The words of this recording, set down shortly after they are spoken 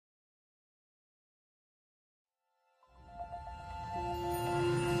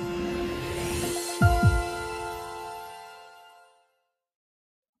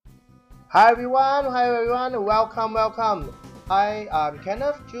Hi everyone, welcome. Hi, I'm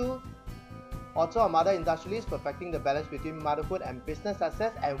Kenneth Chu, author of Mother Industrialist, Perfecting the Balance Between Motherhood and Business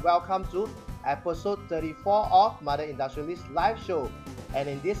Success, and welcome to episode 34 of Mother Industrialist Live Show. And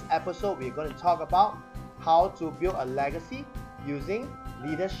in this episode, we're going to talk about how to build a legacy using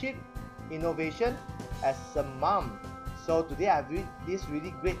leadership, innovation as a mom. So today I have this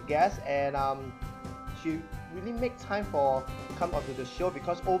really great guest, and she really make time for to come onto the show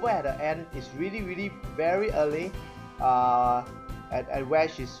because over at the end it's really very early uh, at where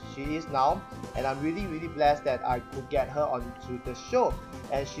she is now, and I'm really blessed that I could get her onto the show.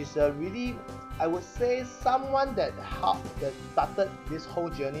 And she's a really, I would say, someone that started this whole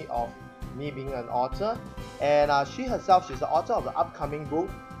journey of me being an author. And she herself, she's the author of the upcoming book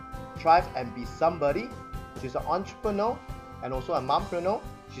Thrive and Be Somebody. She's an entrepreneur and also a mompreneur.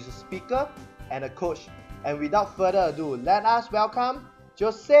 She's a speaker and a coach. And without further ado, let us welcome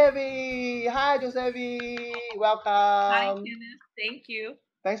Josevi. Hi, Josevi. Hi, Welcome. Kenneth. Thank you.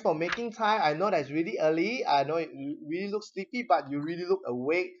 Thanks for making time. I know that's really early. I know you really look sleepy, but you really look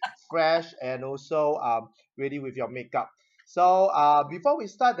awake, fresh, and also ready with your makeup. So before we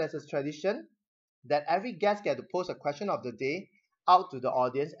start, there's a tradition that every guest get to pose a question of the day out to the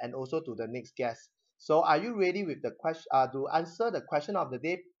audience and also to the next guest. So are you ready with the question to answer the question of the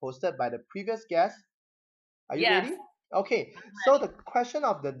day posted by the previous guest? Are you Yes, ready? Okay. I'm So ready. the question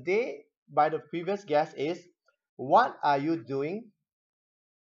of the day by the previous guest is, what are you doing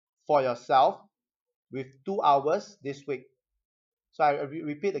for yourself with 2 hours this week? So I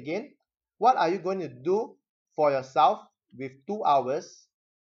repeat again. What are you going to do for yourself with 2 hours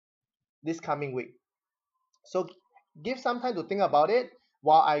this coming week? So give some time to think about it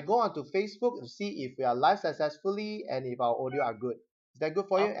while I go onto Facebook to see if we are live successfully and if our audio are good. Is that good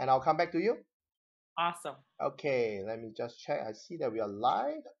for you? Oh, And I'll come back to you. awesome. Okay, let me just check. I see that we are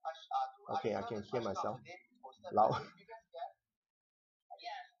live. Okay, I can hear myself loud.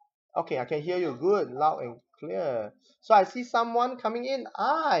 Okay, I can hear you good, loud and clear. So I see someone coming in.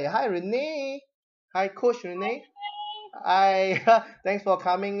 Hi Renee. Hi, Coach Renee. Hi, thanks for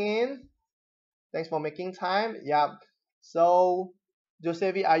coming in. Thanks for making time. Yeah. So,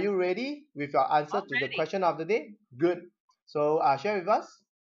 Josevi, are you ready with your answer to the Already. question of the day? Good. So, share with us.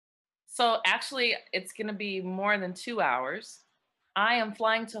 So actually, it's going to be more than 2 hours. I am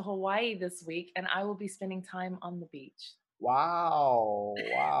flying to Hawaii this week, and I will be spending time on the beach. Wow.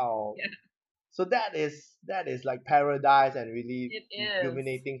 Yeah, So that is like paradise and really it is.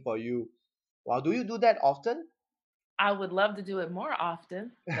 rejuvenating for you. Wow. Do you do that often? I would love to do it more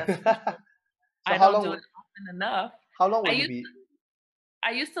often. That's for sure. So I how don't long do it would often enough. how long I will you used be?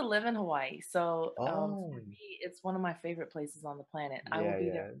 I used to live in Hawaii, so for Oh, me, it's one of my favorite places on the planet. I will yeah, be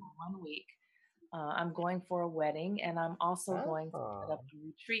there yeah. for 1 week. I'm going for a wedding, and I'm also going to set up Ah, a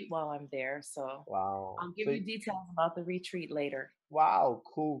retreat while I'm there. So wow. I'll give you details about the retreat later. Wow,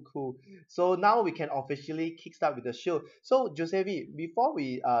 cool. So now we can officially kickstart with the show. So Josevi, before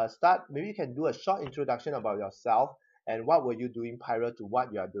we start, maybe you can do a short introduction about yourself and what were you doing prior to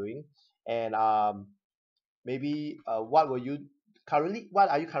what you are doing, and maybe what are you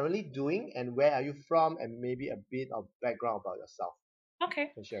currently doing, and where are you from, and maybe a bit of background about yourself. Okay.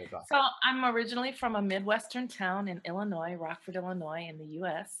 You can share with us. So I'm originally from a Midwestern town in Illinois, Rockford, Illinois, in the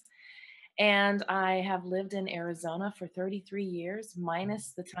US. And I have lived in Arizona for 33 years,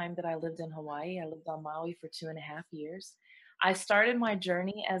 minus the time that I lived in Hawaii. I lived on Maui for 2.5 years. I started my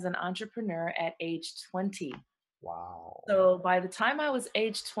journey as an entrepreneur at age 20. Wow. So by the time I was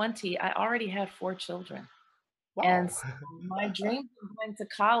age 20, I already had 4 children. And Wow. so my dreams of going to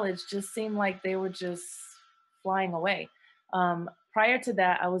college just seemed like they were just flying away. Prior to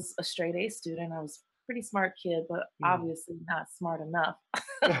that, I was a straight A student. I was a pretty smart kid, but Hmm. obviously not smart enough.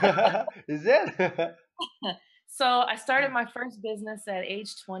 Is it? So I started my first business at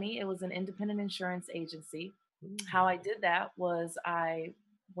age 20. It was an independent insurance agency. How I did that was I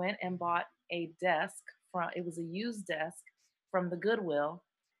went and bought a desk from, it was a used desk from the Goodwill,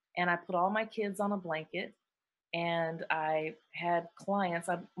 and I put all my kids on a blanket, and I had clients.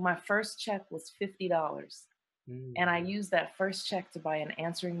 My first check was $50, and I Hmm. used that first check to buy an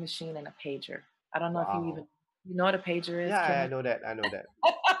answering machine and a pager. I don't know if Wow. you know what a pager is, Yeah, I Kenneth. know that. I know that.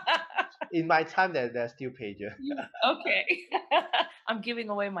 In my time, there's still pager. Okay. I'm giving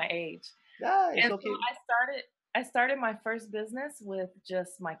away my age. Yeah, it's And so okay. I started my first business with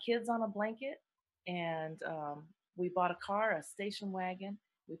just my kids on a blanket, and we bought a car, a station wagon.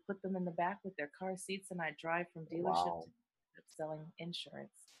 We put them in the back with their car seats, and I drive from dealership to Wow. dealership selling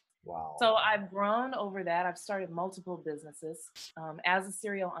insurance. So Wow. I've grown over that. I've started multiple businesses. As a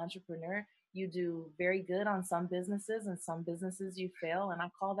serial entrepreneur, You do very good on some businesses, and some businesses you fail, and I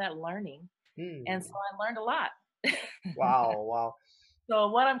call that learning. And so Hmm. I learned a lot. Wow, wow. So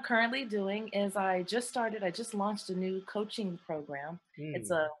what I'm currently doing is I just launched a new coaching program. It's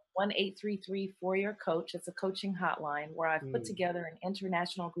Hmm. a 1833 4-year coach. It's a coaching hotline where I've put Hmm. together an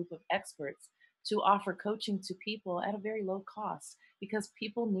international group of experts to offer coaching to people at a very low cost because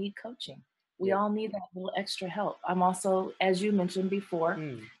people need coaching. We Yep. all need that little extra help. I'm also, as you mentioned before,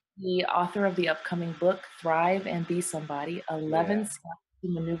 Hmm. the author of the upcoming book, Thrive and Be Somebody: Yeah. 11 Steps to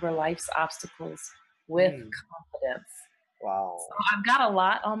Maneuver Life's Obstacles with Hmm. Confidence. So Wow. I've got a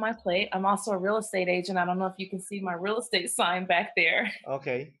lot on my plate. I'm also a real estate agent. I don't know if you can see my real estate sign back there.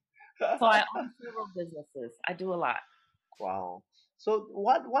 Okay. So I own several businesses. I do a lot. Wow. So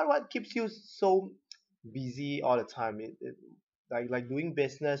what keeps you so busy all the time? Like doing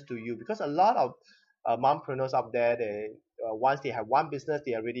business to you, because a lot of mompreneurs out there, they once they have one business,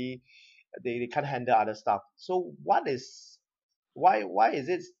 they already they can't handle other stuff. So what is why is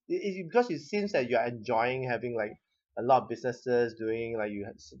it? Is it because it seems that you are enjoying having like a lot of businesses doing, like you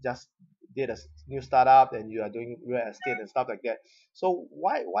just did a new startup and you are doing real estate and stuff like that. So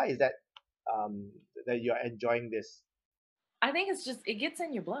why is that that you are enjoying this? I think it's just it gets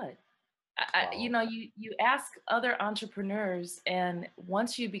in your blood. You Wow. know, you ask other entrepreneurs, and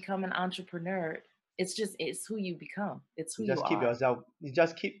once you become an entrepreneur, it's who you become. It's who You you just keep are. yourself, you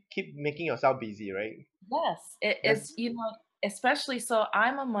just keep making yourself busy, right? Yes, That's it's especially so.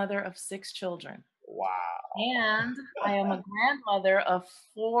 I'm a mother of 6 children, wow. and I am a grandmother of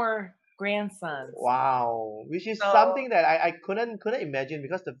 4 grandsons. Wow. Which is So something that I couldn't imagine,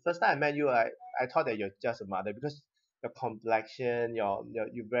 because the first time I met you, I thought that you're just a mother, because your complexion,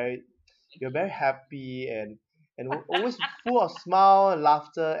 you're very happy and always full of smile and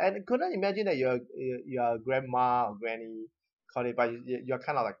laughter, and couldn't imagine that you're a grandma or granny, call it, but you're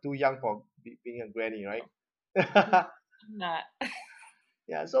kind of like too young for being a granny, right? no, I'm not.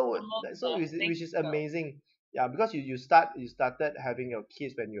 Yeah, so I'm old so enough. Thank which is you though. amazing. Yeah, because you started having your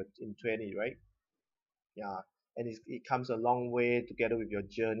kids when you're in 20, right? Yeah, and it comes a long way together with your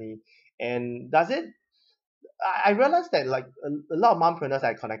journey. And does it? I realized that like a lot of mompreneurs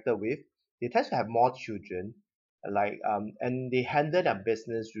I connected with, they tend to have more children, like and they handle their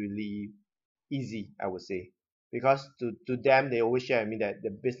business really easy, I would say, because to them they always share with me that the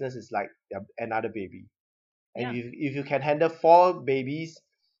business is like another baby. And Yeah. if you can handle 4 babies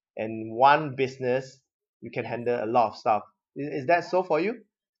and one business, you can Yes. handle a lot of stuff. Is that so for you?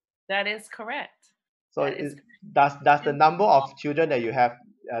 That is correct. So That is correct. does the And number of children that you have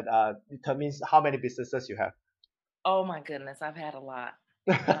determines how many businesses you have? oh my goodness, I've had a lot.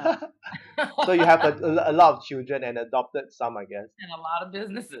 Uh, So you have a lot of children and adopted some, I guess. and a lot of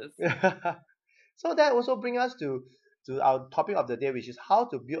businesses. So that also brings us to our topic of the day, which is how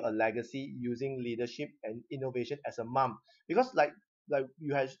to build a legacy using leadership and innovation as a mom. Because like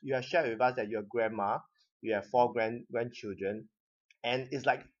you have shared with us that you're a grandma, you have 4 grandchildren, and it's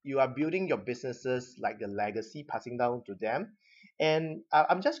like you are building your businesses like a legacy, passing down to them. And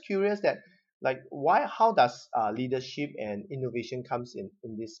I'm just curious that, like, why how does leadership and innovation comes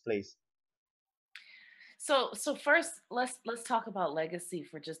in this place? So first let's talk about legacy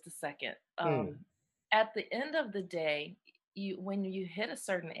for just a second. Hmm. At the end of the day, you when you hit a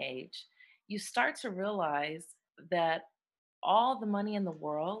certain age, you start to realize that all the money in the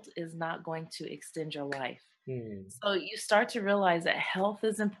world is not going to extend your life. Hmm. So you start to realize that health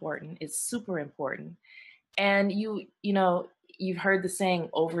is important, it's super important. And you've heard the saying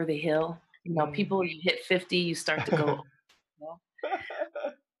over the hill. Hmm. People you hit 50, you start to go, "Oh."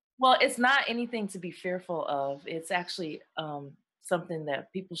 Well, it's not anything to be fearful of. It's actually something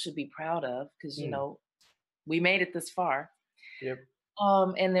that people should be proud of because Hmm. we made it this far. Yep.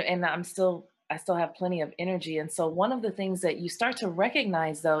 And I still have plenty of energy. And so one of the things that you start to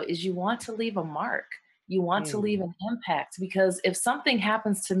recognize though is you want to leave a mark. You want to leave Hmm. an impact because if something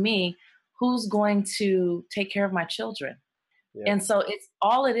happens to me, who's going to take care of my children? Yep. And so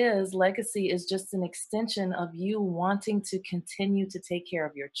it is, legacy is just an extension of you wanting to continue to take care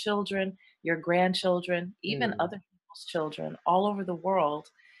of your children, your grandchildren, even Hmm. other people's children all over the world.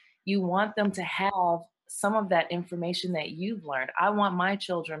 You want them to have some of that information that you've learned. I want my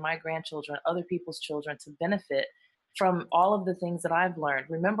children, my grandchildren, other people's children to benefit from all of the things that I've learned.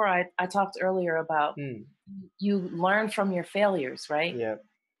 Remember, I talked earlier about Hmm. you learn from your failures, right? Yep.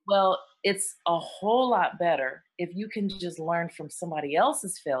 Well, it's a whole lot better if you can just learn from somebody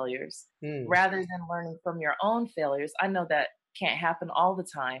else's failures Hmm. rather than learning from your own failures. I know that can't happen all the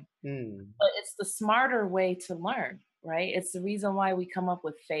time, Hmm. but it's the smarter way to learn, right? It's the reason why we come up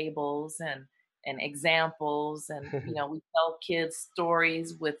with fables and examples and we tell kids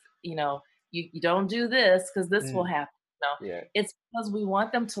stories with, you don't do this because this will Mm, happen. No, yeah. it's because we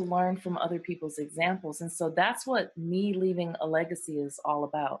want them to learn from other people's examples. And so that's what me leaving a legacy is all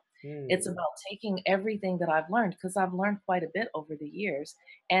about. It's Mm, about taking everything that I've learned, because I've learned quite a bit over the years,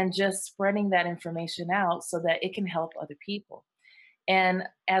 and just spreading that information out so that it can help other people. And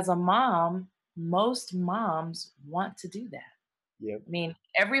as a mom, most moms want to do that. yep. I mean,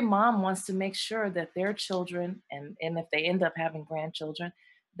 every mom wants to make sure that their children, and if they end up having grandchildren,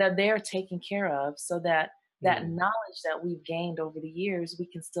 that they're taken care of, so that that Mm. knowledge that we've gained over the years, we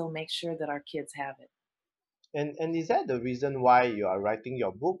can still make sure that our kids have it. And is that the reason why you are writing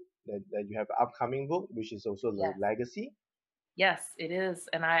your book? That you have an upcoming book, which is also the Yes. legacy? Yes, it is.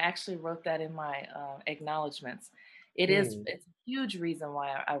 And I actually wrote that in my acknowledgments. It is, Mm, it's a huge reason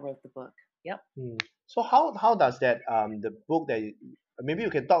why I wrote the book. Yep. mm. So how does that the book that maybe you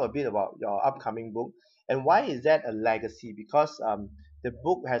can talk a bit about your upcoming book, and why is that a legacy? Because the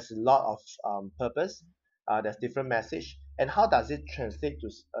book has a lot of purpose. There's different message, and how does it translate to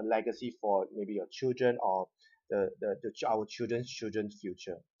a legacy for maybe your children or our children's children's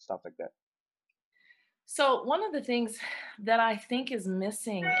future, stuff like that. So one of the things that I think is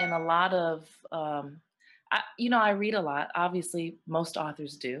missing in a lot of, I read a lot. Obviously, most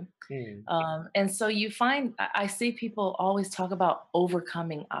authors do, Mm, and so you find I see people always talk about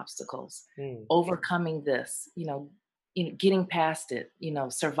overcoming obstacles, mm, overcoming this, getting past it,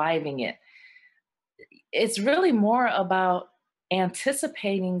 surviving it. It's really more about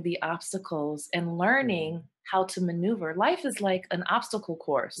anticipating the obstacles and mm. learning how to maneuver. Life is like an obstacle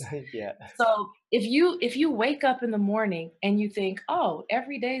course. Yeah. So if you wake up in the morning and you think, "Oh,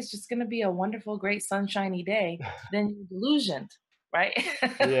 every day is just gonna be a wonderful, great, sunshiny day," then you're delusioned, right?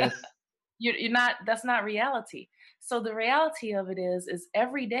 Yes. You're not, that's not reality. So the reality of it is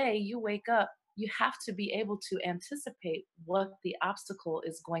every day you wake up, you have to be able to anticipate what the obstacle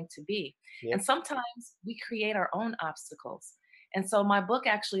is going to be. And Yep. sometimes we create our own obstacles. And so my book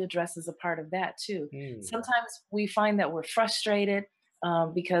actually addresses a part of that too. Mm, Sometimes we find that we're frustrated,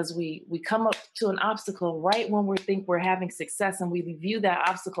 because we come up to an obstacle right when we think we're having success, and we view that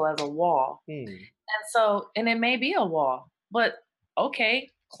obstacle as a wall. mm, And so, and it may be a wall, but okay,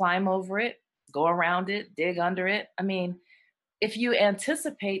 climb over it, go around it, dig under it. I mean, if you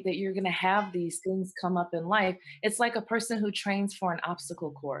anticipate that you're going to have these things come up in life, it's like a person who trains for an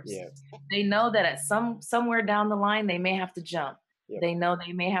obstacle course. yeah. They know that at somewhere down the line they may have to jump. Yep. They know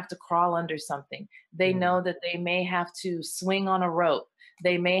they may have to crawl under something. They Mm, know that they may have to swing on a rope.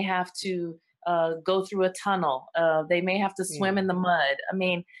 They may have to go through a tunnel. They may have to swim in mm, the mud. I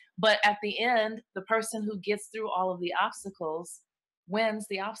mean, but at the end, the person who gets through all of the obstacles wins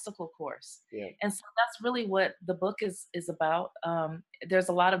the obstacle course. yeah. And so that's really what the book is about. There's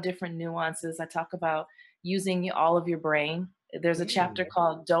a lot of different nuances. I talk about using all of your brain. There's a chapter Mm,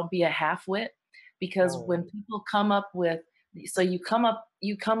 called "Don't Be a Halfwit," because oh, when people come up with, so you come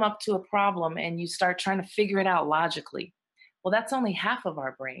up to a problem and you start trying to figure it out logically. Well, that's only half of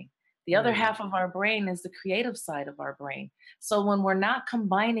our brain. The other mm, half of our brain is the creative side of our brain. So when we're not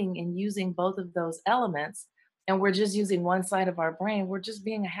combining and using both of those elements, and we're just using one side of our brain, we're just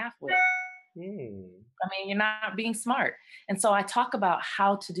being a halfwit. mm, I mean, you're not being smart. And so I talk about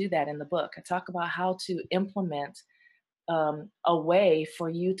how to do that in the book. I talk about how to implement a way for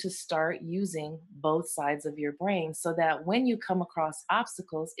you to start using both sides of your brain, so that when you come across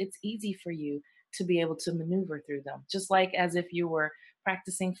obstacles, it's easy for you to be able to maneuver through them, just like as if you were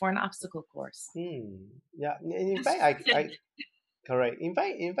practicing for an obstacle course. mm. Yeah. In It's fact, just I correct. In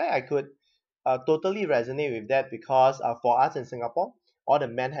fact, I could totally resonate with that because for us in Singapore, all the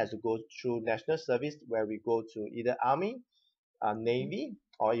men has to go through national service where we go to either army, navy,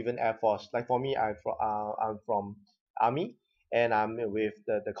 or even air force. Like for me, I'm from army, and I'm with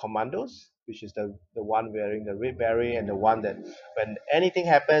the commandos, which is the one wearing the red beret, and the one that when anything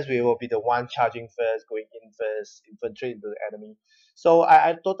happens, we will be the one charging first, going in first, infiltrate into the enemy. So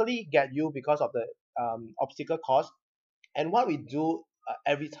I totally get you because of the obstacle course. And what we do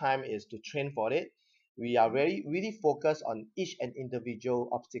every time is to train for it. We are very really focused on each and individual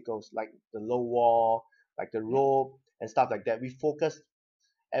obstacles, like the low wall, like the Yep. rope and stuff like that. We focus.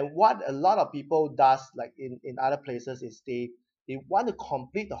 And what a lot of people does, like in other places, is they want to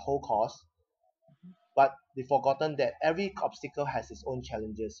complete the whole course, but they've forgotten that every obstacle has its own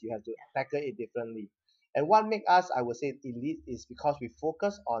challenges. You have to tackle it differently. And what make us, I would say, elite is because we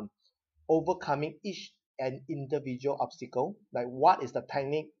focus on overcoming each and individual obstacle. Like what is the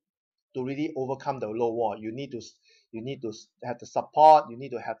technique to really overcome the low wall? You need to have the support. You need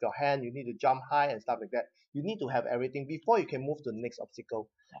to have your hand. You need to jump high and stuff like that. You need to have everything before you can move to the next obstacle.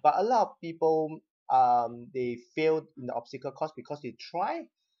 But a lot of people they failed in the obstacle course because they try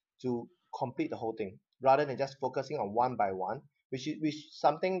to complete the whole thing rather than just focusing on one by one, which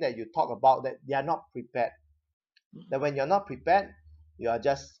something that you talk about that they are not prepared. That when you're not prepared, you are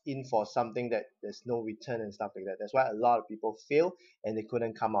just in for something that there's no return and stuff like that. That's why a lot of people fail and they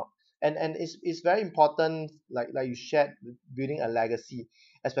couldn't come up. And it's very important, like you shared, building a legacy,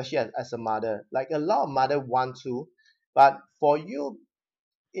 especially as a mother. Like a lot of mother want to, but for you,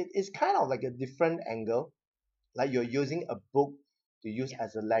 it's kind of like a different angle. Like you're using a book to use Yeah.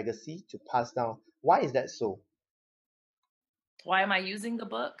 as a legacy to pass down. Why is that so? Why am I using the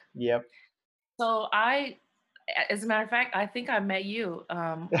book? Yep. So as a matter of fact, I think I met you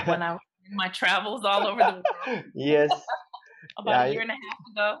when I was in my travels all over the world Yes. about a Yeah. year and a half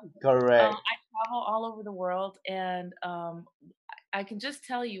ago. Correct. I travel all over the world, and I can just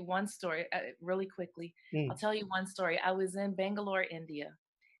tell you one story really quickly. I'll Mm, tell you one story. I was in Bangalore, India,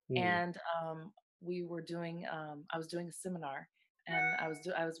 mm, and we were doing. I was doing a seminar, and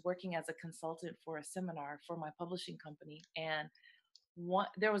I was working as a consultant for a seminar for my publishing company, and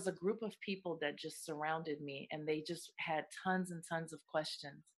there was a group of people that just surrounded me, and they just had tons and tons of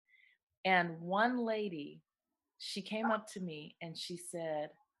questions. And one lady, she came up to me and she said,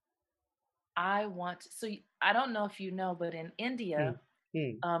 I want so I don't know if you know, but in mm, India,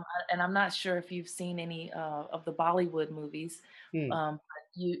 mm, and I'm not sure if you've seen any of the Bollywood movies, mm, but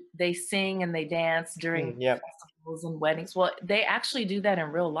they sing and they dance during yep. festivals and weddings. Well, they actually do that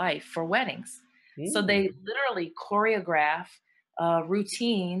in real life for weddings. So Mm, they literally choreograph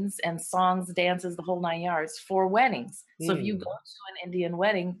routines and songs, dances, the whole 9 yards for weddings. So if you go mm. to an Indian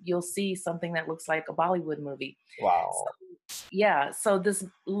wedding, you'll see something that looks like a Bollywood movie. So Wow. yeah, so this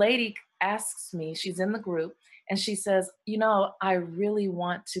lady asks me, she's in the group, and she says, I really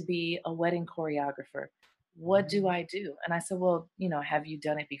want to be a wedding choreographer. What do Mm, I do? And I said, well, have you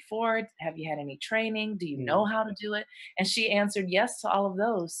done it before? Have you had any training? Do you know mm, how to do it? And she answered yes to all of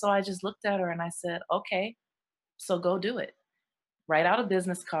those. So I just looked at her and I said, okay, so go do it. Write out a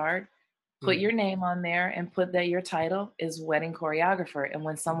business card, put mm, your name on there, and put that your title is wedding choreographer. And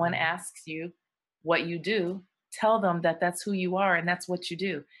when someone mm, asks you what you do, tell them that that's who you are and that's what you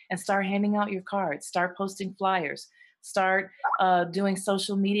do. And start handing out your cards, start posting flyers, start doing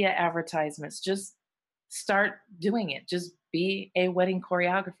social media advertisements. Just start doing it. Just be a wedding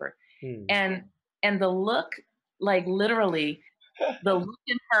choreographer. mm. And the look, like literally, the look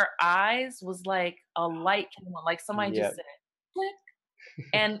in her eyes was like a light came on, like somebody just Yep. said, click.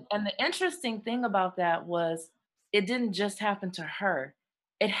 And the interesting thing about that was it didn't just happen to her.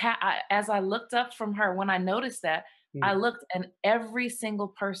 As I looked up from her, when I noticed that, I Mm. looked and every single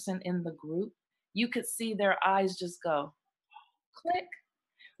person in the group, you could see their eyes just go click.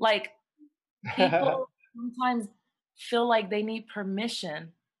 Like people sometimes feel like they need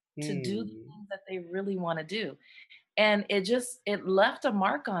permission to do the Mm, things that they really want to do. And it left a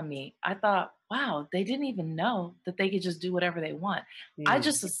mark on me. I thought, wow, they didn't even know that they could just do whatever they want. I mm.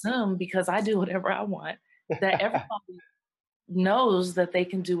 just assumed because I do whatever I want that everybody knows that they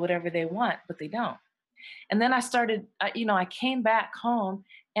can do whatever they want, but they don't. And then I came back home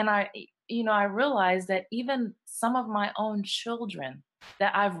and I realized that even some of my own children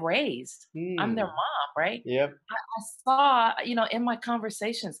that I've raised, I'm their Mm. mom, right? Yep. I saw, in my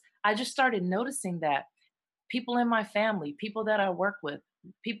conversations, I just started noticing that people in my family, people that I work with,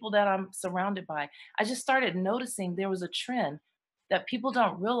 people that I'm surrounded by. I just started noticing there was a trend that people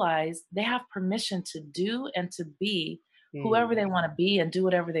don't realize they have permission to do and to be whoever Mm, they want to be and do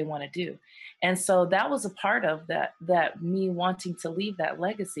whatever they want to do. And so that was a part of that me wanting to leave that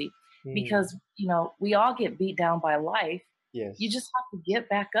legacy mm. because, we all get beat down by life. You Yes. just have to get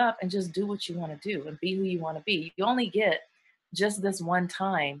back up and just do what you want to do and be who you want to be. You only get just this one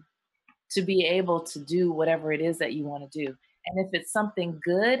time to be able to do whatever it is that you want to do. And if it's something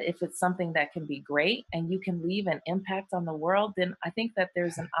good, if it's something that can be great and you can leave an impact on the world, then I think that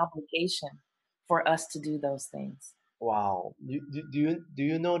there's an obligation for us to do those things. Wow. Do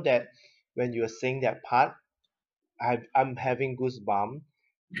you know that when you are saying that part, I'm having goosebumps.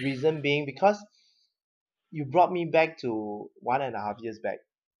 Reason being because you brought me back to 1.5 years back,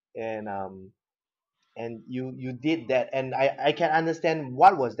 and you did that, and I can understand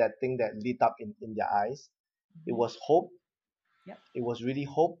what was that thing that lit up in their eyes. It Mhm. was hope. Yep. It was really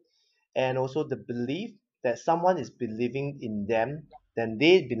hope, and also the belief that someone is believing in them than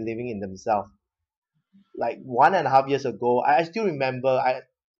they believing in themselves. Like 1.5 years ago, I still remember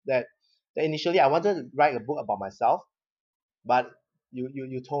that, that initially I wanted to write a book about myself, but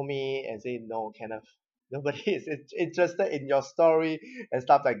you told me and say no, Kenneth, nobody is interested in your story and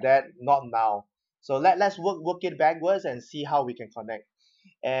stuff like that. Not now. So let's work it backwards and see how we can connect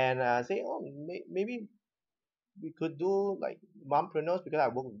and say, oh, maybe we could do like mompreneurs because I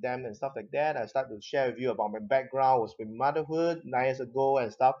work with them and stuff like that. I start to share with you about my background was with motherhood 9 years ago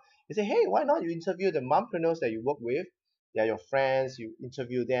and stuff. They say, hey, why not you interview the mompreneurs that you work with? They're your friends. You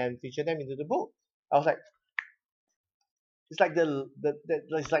interview them, feature them into the book. I was like, it's like the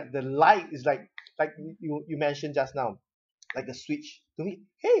it's like the light is like you mentioned just now, like a switch to me.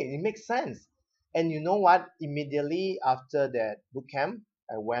 Hey, it makes sense. And you know what? Immediately after that boot camp,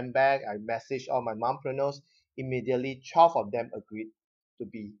 I went back. I messaged all my mompreneurs. Immediately, 12 of them agreed to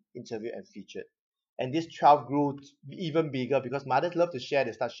be interviewed and featured. And this 12 grew even bigger because mothers love to share.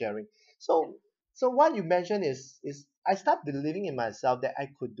 They start sharing. So, so what you mentioned is I start believing in myself that I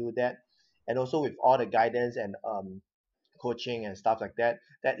could do that, and also with all the guidance and coaching and stuff like that,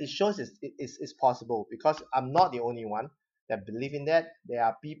 that it shows it's possible because I'm not the only one that believe in that. There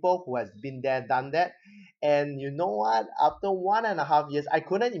are people who has been there, done that. And you know what? After 1.5 years, I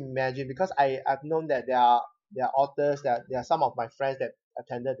couldn't imagine because I've known that there are authors, that there are some of my friends that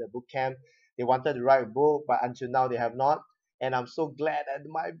attended the boot camp. They wanted to write a book, but until now they have not. And I'm so glad that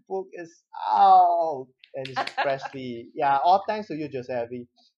my book is out and it's freshly. Yeah, all thanks to you, Joseph.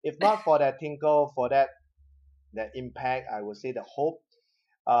 If not for that tinkle, for that impact, I would say the hope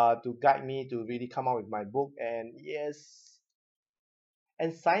to guide me to really come out with my book. And yes,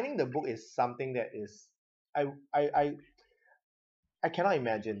 and signing the book is something that is I I I, I cannot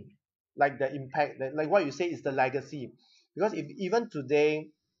imagine like the impact that like what you say is the legacy. Because if even today,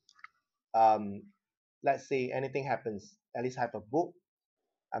 um let's say anything happens, at least I have a book.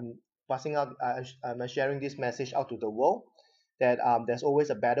 I'm passing out, I'm sharing this message out to the world that there's always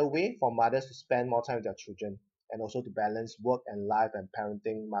a better way for mothers to spend more time with their children and also to balance work and life and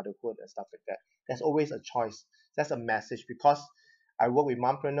parenting, motherhood and stuff like that. There's always a choice. That's a message because I work with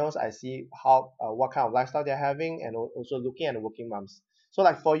mompreneurs. I see how what kind of lifestyle they're having and also looking at the working moms. So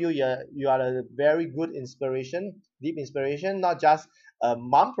like for you, you are a very good inspiration, deep inspiration, not just a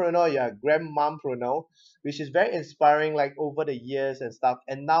mompreneur, you're a grandmompreneur, which is very inspiring like over the years and stuff.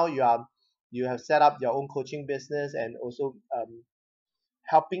 And now you have set up your own coaching business and also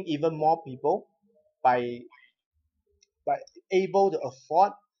helping even more people by by able to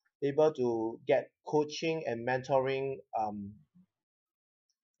afford, able to get coaching and mentoring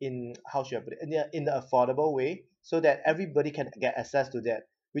in how should I put it, in the affordable way so that everybody can get access to that,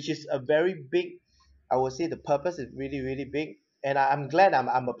 which is a very big, I would say the purpose is really really big. And I'm glad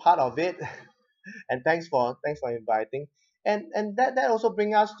I'm a part of it. And thanks for inviting. And that also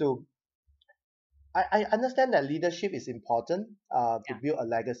bring us to, I understand that leadership is important to Yeah. build a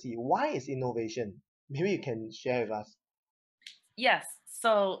legacy. Why is innovation? Maybe you can share with us. Yes.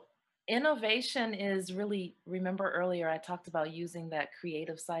 So innovation is really, remember earlier I talked about using that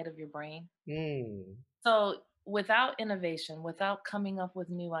creative side of your brain. Hmm. So without innovation, without coming up with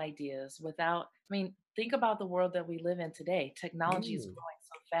new ideas, without, I mean, think about the world that we live in today. Technology is Hmm. growing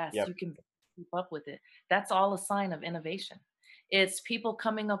so fast, Yep. you can keep up with it. That's all a sign of innovation. It's people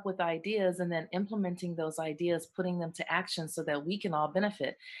coming up with ideas and then implementing those ideas, putting them to action so that we can all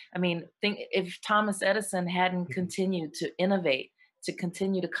benefit. I mean, think if Thomas Edison hadn't continued to innovate, to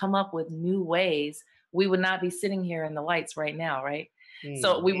continue to come up with new ways, we would not be sitting here in the lights right now, right?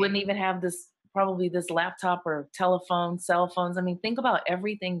 So Hmm. we wouldn't even have this, probably this laptop or telephone, cell phones. I mean, think about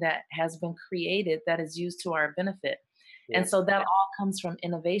everything that has been created that is used to our benefit. And Yep. so that all comes from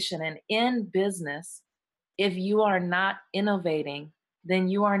innovation. And in business, if you are not innovating, then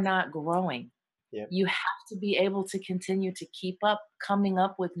you are not growing. Yep. You have to be able to continue to keep up coming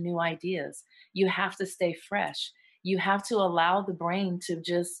up with new ideas. You have to stay fresh. You have to allow the brain to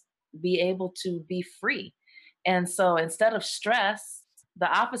just be able to be free. And so instead of stress, the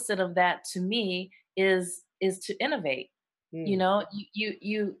opposite of that to me is to innovate. You Hmm. know,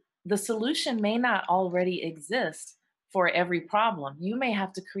 the solution may not already exist for every problem. You may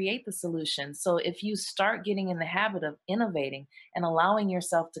have to create the solution. So if you start getting in the habit of innovating and allowing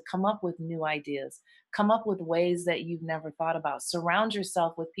yourself to come up with new ideas, come up with ways that you've never thought about, surround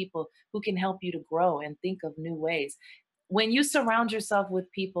yourself with people who can help you to grow and think of new ways. When you surround yourself with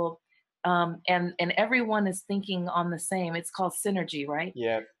people and everyone is thinking on the same, it's called synergy, right?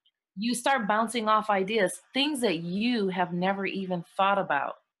 Yep. You start bouncing off ideas, things that you have never even thought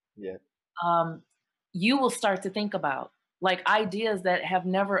about. Yep. um, you will start to think about, like ideas that have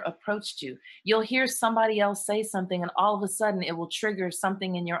never approached you. You'll hear somebody else say something, and all of a sudden it will trigger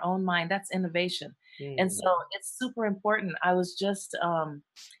something in your own mind. That's innovation. And Hmm. so it's super important. I was just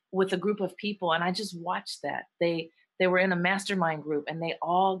with a group of people, and I just watched that. They were in a mastermind group, and they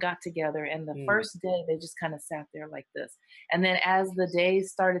all got together. And the Hmm. first day, they just kind of sat there like this. And then as the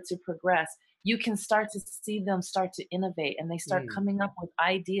days started to progress, you can start to see them start to innovate, and they start Hmm. coming up with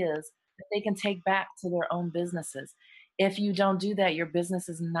ideas they can take back to their own businesses. If you don't do that, your business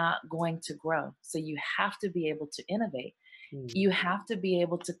is not going to grow. So you have to be able to innovate. mm, You have to be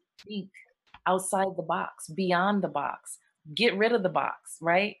able to think outside the box, beyond the box, get rid of the box,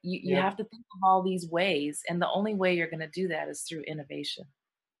 right? You yep. have to think of all these ways. And the only way you're going to do that is through innovation.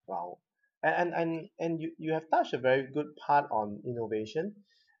 Wow. And you have touched a very good part on innovation.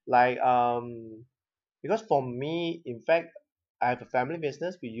 Like because for me, in fact, I have a family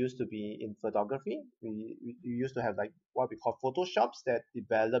business. We used to be in photography. We used to have like what we call photoshops that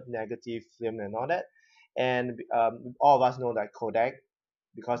develop negative film and all that. And all of us know that Kodak,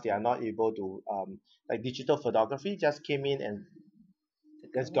 because they are not able to like digital photography just came in and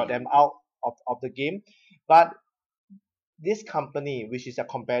Took it just got away. them out of the game. But this company, which is a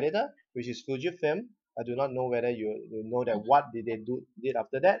competitor, which is Fujifilm, I do not know whether you know that Mhm. what did they did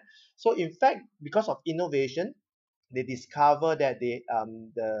after that. So in fact, because of innovation, they discover that the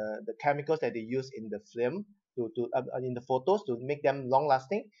chemicals that they use in the film to in the photos to make them long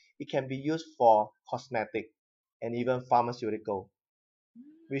lasting, it can be used for cosmetic and even pharmaceutical,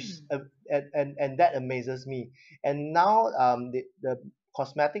 which Mm. and that amazes me. And now the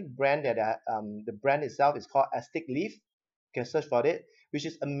cosmetic brand the brand itself is called Aztec Leaf. You can search for it, which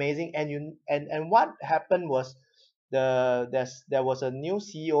is amazing. And what happened was there was a new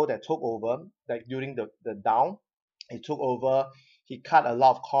CEO that took over like during the down. He took over. He cut a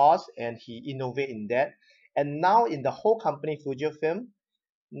lot of costs and he innovate in that. And now in the whole company, Fujifilm,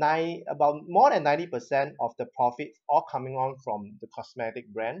 about more than 90% of the profits all coming on from the cosmetic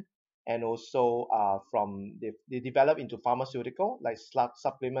brand, and also from they develop into pharmaceutical like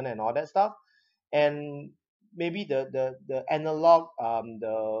supplement and all that stuff. And maybe the analog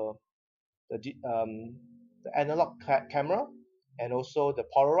the di- um, the analog camera and also the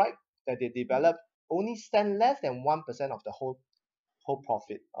Polaroid that they develop only stand less than 1% of the whole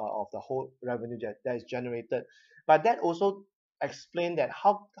profit of the whole revenue that is generated. But that also explain that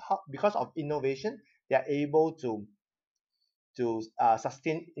how because of innovation they are able to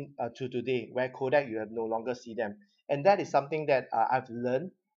sustain to today, where Kodak you have no longer see them. And that is something that I've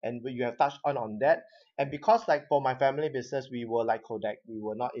learned, and you have touched on that. And because like for my family business, we were like Kodak, we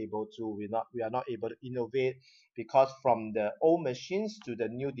were not able to we are not able to innovate, because from the old machines to the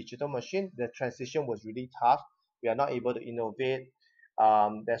new digital machine, the transition was really tough. We are not able to innovate.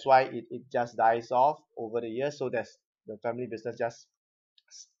 That's why it just dies off over the years. So that's the family business just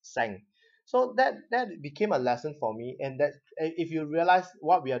sank. So that became a lesson for me. And that if you realize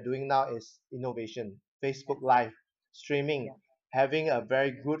what we are doing now is innovation, Facebook Yes. Live, Yeah. streaming, having a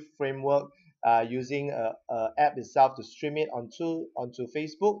very good framework, using a app itself to stream it onto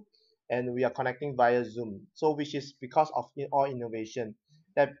Facebook, and we are connecting via Zoom. So which is because of all innovation.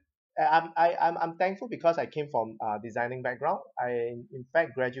 That I'm thankful because I came from designing background. I in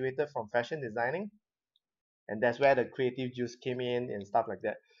fact graduated from fashion designing, and that's where the creative juice came in and stuff like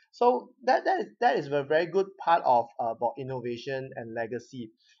that. So that is a very good part of about innovation and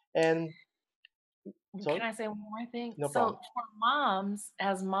legacy. And Can sorry, I say one more thing? no So problem. for moms,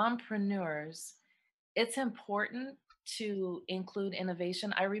 as mompreneurs, it's important to include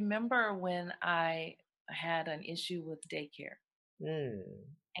innovation. I remember when I had an issue with daycare Mm,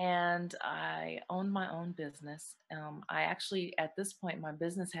 and I owned my own business. I actually, at this point, my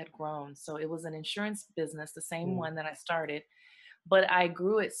business had grown. So it was an insurance business, the same mm, one that I started, but I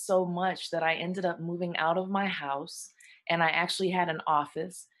grew it so much that I ended up moving out of my house and I actually had an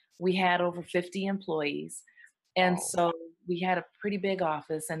office. We had over 50 employees. And wow. so we had a pretty big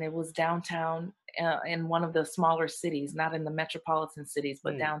office and it was downtown in one of the smaller cities, not in the metropolitan cities,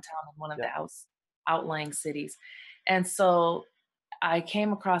 but Mm, downtown in one of the yep. outlying cities. And so I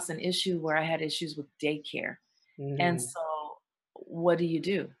came across an issue where I had issues with daycare. And Mm, so what do you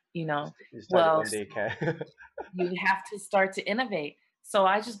do? you start your Well, own daycare. you have to start to innovate. So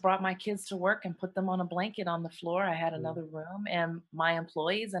I just brought my kids to work and put them on a blanket on the floor. I had Mm, another room and my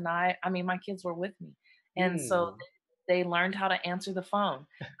employees and I mean, my kids were with me. And so mm, they learned how to answer the phone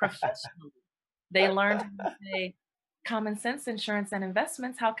professionally. They learned how to say, common sense insurance and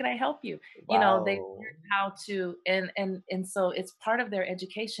investments, how could I help you? They wow. learned how to, and so it's part of their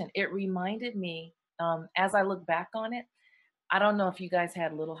education. It reminded me, as I look back on it, I don't know if you guys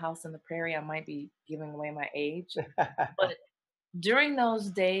had Little House on the Prairie. I might be giving away my age, but during those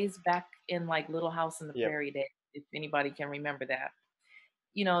days back in like Little House on the Yep. Prairie days, if anybody can remember that,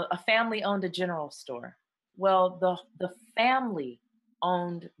 a family owned a general store. Well, the family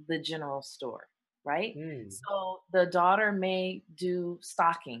owned the general store, right? Mm, So the daughter may do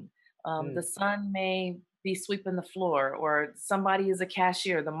stocking, the mm, son may be sweeping the floor, or somebody is a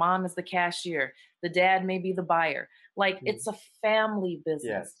cashier. The mom is the cashier. The dad may be the buyer. Like mm. it's a family Yes.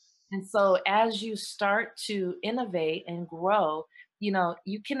 business. And so as you start to innovate and grow,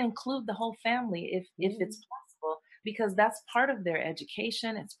 you can include the whole family if it's Mm, possible, because that's part of their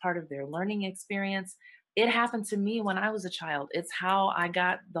education, it's part of their learning experience. It happened to me when I was a child. It's how I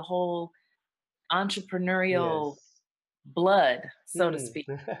got the whole entrepreneurial yes. blood, so to Hmm. speak.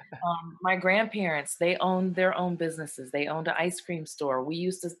 My grandparents, they owned their own businesses. They owned an ice cream store. We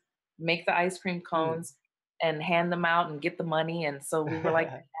used to make the ice cream Hmm. cones and hand them out and get the money. And so we were like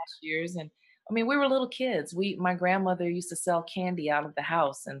the cashiers. And I mean, we were little kids. My grandmother used to sell candy out of the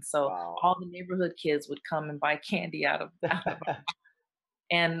house. And so Wow. all the neighborhood kids would come and buy candy out of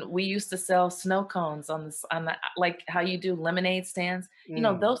and we used to sell snow cones on the like how you do lemonade stands.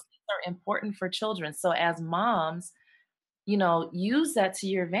 Mm. Those things are important for children. So as moms, use that to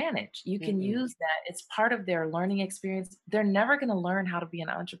your advantage. You can Mm-mm. use that. It's part of their learning experience. They're never going to learn how to be an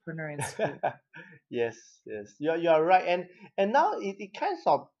entrepreneur in school. Yes, yes, you're right, and now it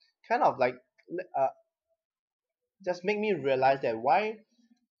kind of like uh, just make me realize that why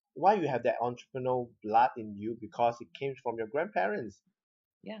you have that entrepreneurial blood in you because it came from your grandparents.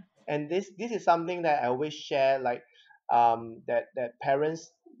 Yeah. And this is something that I always share, like that parents,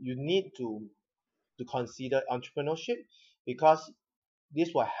 you need to consider entrepreneurship, because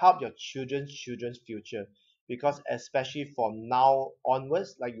this will help your children's future, because especially from now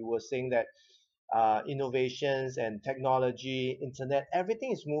onwards, like you were saying that innovations and technology, internet,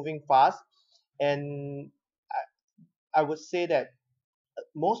 everything is moving fast. And I would say that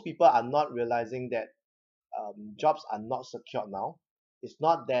most people are not realizing that jobs are not secure now. It's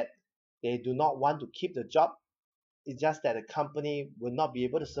not that they do not want to keep the job. It's just that the company will not be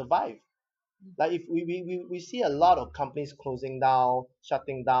able to survive. Like if we see a lot of companies closing down,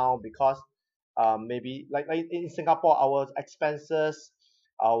 shutting down, because maybe like in Singapore, our expenses,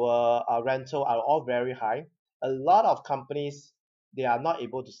 our rental are all very high. A lot of companies, they are not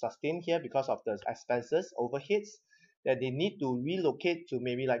able to sustain here because of the expenses, overheads, that they need to relocate to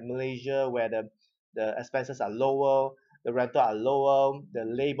maybe like Malaysia, where the expenses are lower, the rental are lower, the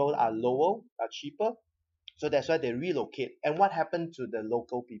labor are lower, are cheaper. So that's why they relocate. And what happened to the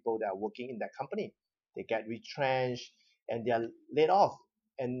local people that are working in that company? They get retrenched and they are laid off,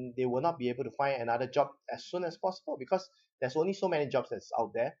 and they will not be able to find another job as soon as possible, because there's only so many jobs that's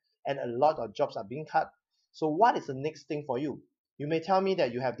out there, and a lot of jobs are being cut. So what is the next thing for you? You may tell me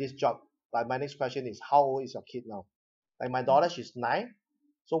that you have this job, but my next question is, how old is your kid now? Like my daughter, Mhm. she's 9.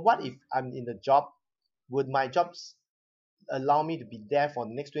 So what if I'm in the job? Would my jobs allow me to be there for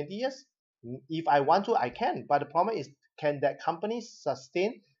the next 20 years? If I want to, I can. But the problem is, can that company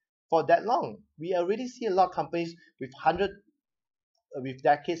sustain for that long? We already see a lot of companies with with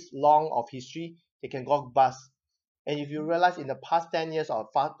decades long of history, they can go bust. And if you realize in the past 10 years or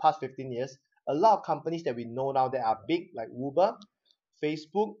past 15 years, a lot of companies that we know now that are big, like Uber,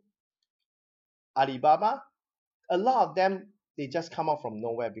 Facebook, Alibaba, a lot of them, they just come out from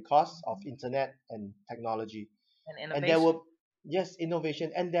nowhere because of internet and technology. And And there innovation. will, yes,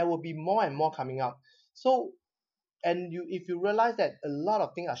 innovation, and there will be more and more coming up. So, and if you realize that a lot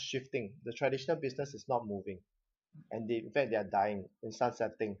of things are shifting, the traditional business is not moving, and in fact they are dying and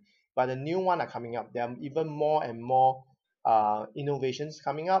sunsetting, but the new one are coming up. There are even more and more innovations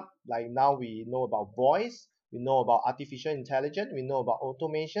coming up. Like now we know about voice, we know about artificial intelligence, we know about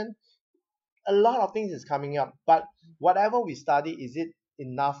automation. A lot of things is coming up, but whatever we study, is it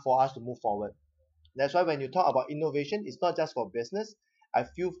enough for us to move forward? That's why when you talk about innovation, it's not just for business. I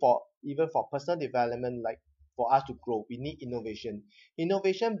feel for even for personal development, like for us to grow, we need innovation.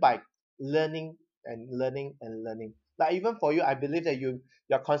 Innovation by learning and learning and learning. Like even for you, I believe that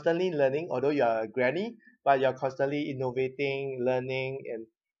you're constantly learning, although you're a granny, but you're constantly innovating, learning,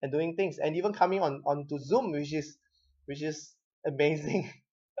 and doing things, and even coming onto Zoom, which is amazing.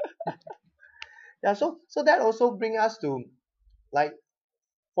 Yeah, so that also bring us to, like,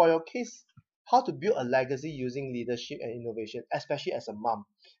 for your case, how to build a legacy using leadership and innovation, especially as a mom.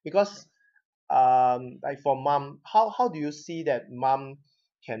 Because like for mom, how do you see that mom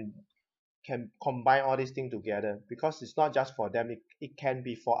can can combine all these things together? Because it's not just for them, it can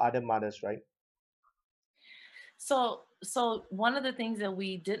be for other mothers, right? So one of the things that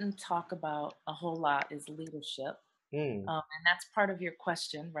we didn't talk about a whole lot is leadership. Hmm. And that's part of your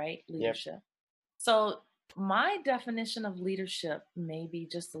question, right? Yep. Leadership. So my definition of leadership may be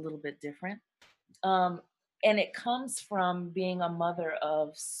just a little bit different. Um, and it comes from being a mother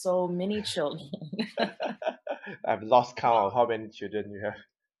of so many children. I've lost count of how many children you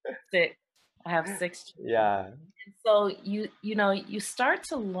have. Six. I have six children. Yeah. So you start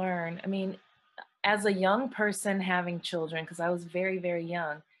to learn. I mean, as a young person having children, because I was very, very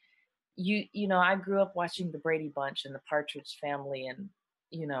young, I grew up watching the Brady Bunch and the Partridge Family and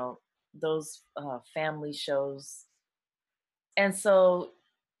you know, those family shows. And so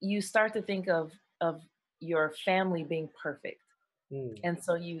you start to think of your family being perfect. Mm. And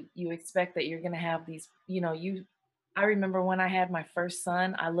so you expect that you're going to have these, I remember when I had my first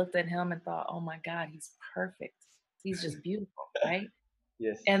son, I looked at him and thought, "Oh my God, he's perfect. He's just beautiful," right?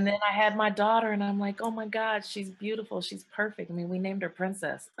 Yes. And then I had my daughter and I'm like, "Oh my God, she's beautiful. She's perfect." I mean, we named her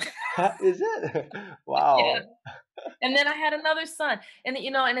Princess. Is it? Yeah. Wow. And then I had another son. And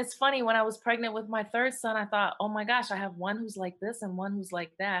and it's funny, when I was pregnant with my third son, I thought, "Oh my gosh, I have one who's like this and one who's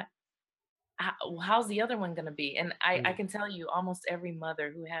like that. How's the other one going to be?" And I Mm. can tell you, almost every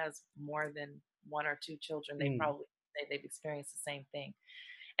mother who has more than one or two children, they Mm. probably say they've experienced the same thing.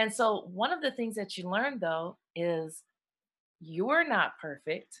 And so one of the things that you learn, though, is you're not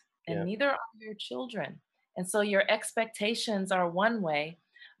perfect and Yeah. neither are your children. And so your expectations are one way,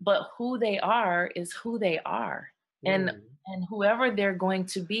 but who they are is who they are. And Mm. and whoever they're going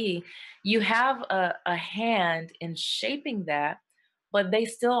to be, you have a hand in shaping that, but they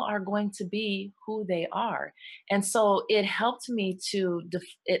still are going to be who they are. And so it helped me to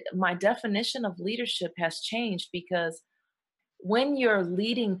my definition of leadership has changed, because when you're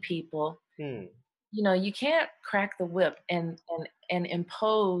leading people, Mm. you can't crack the whip and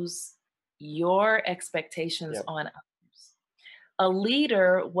impose your expectations Yep. on others. A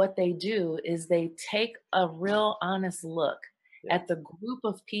leader, what they do is they take a real honest look Yep. at the group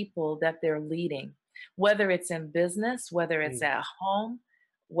of people that they're leading, whether it's in business, whether it's Mm. at home,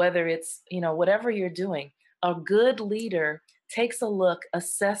 whether it's, whatever you're doing. A good leader takes a look,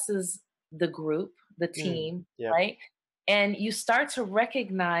 assesses the group, the Mm. team, Yep. right? And you start to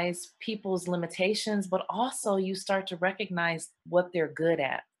recognize people's limitations, but also you start to recognize what they're good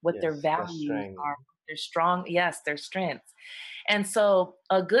at, what their Yes. That's values strength. are, their strong, yes, their strengths. And so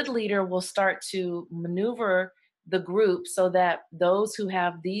a good leader will start to maneuver the group so that those who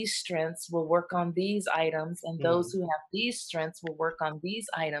have these strengths will work on these items, and those Mm. who have these strengths will work on these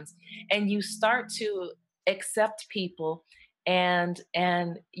items. And you start to accept people, and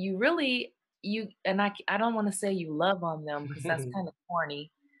you really, I don't want to say you love on them because that's kind of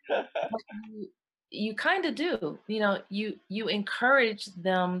corny, but you kind of do. You encourage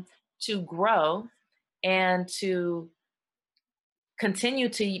them to grow and to continue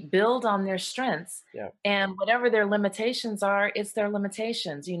to build on their strengths. Yeah. And whatever their limitations are, it's their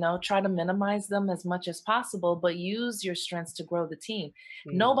limitations. Try to minimize them as much as possible, but use your strengths to grow the team.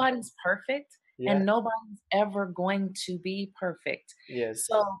 Mm. Nobody's perfect, Yeah. and nobody's ever going to be perfect. Yes.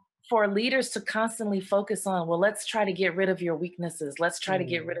 So for leaders to constantly focus on, well, let's try to get rid of your weaknesses, let's try to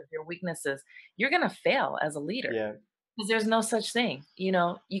get rid Mm. of your weaknesses, you're going to fail as a leader, Yeah. because there's no such thing. You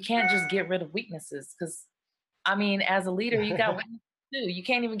can't just get rid of weaknesses, because I mean, as a leader, you got weaknesses too. You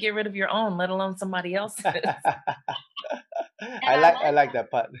can't even get rid of your own, let alone somebody else's. And I I learned like that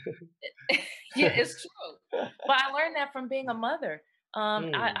part. that. Yeah, it's true. But I learned that from being a mother.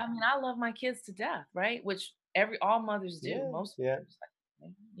 Mm. I mean, I love my kids to death, right? Which all mothers do. Yeah. Most Yeah. mothers, I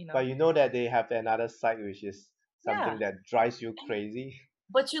think, But you know that they have another side, which is something Yeah. that drives you crazy.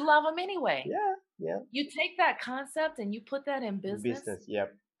 But you love them anyway. Yeah. Yeah. You take that concept and you put that in In business, business.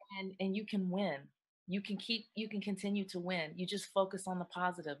 Yep. and you can win. You can continue to win. You just focus on the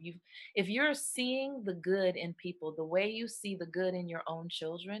positive. If you're seeing the good in people the way you see the good in your own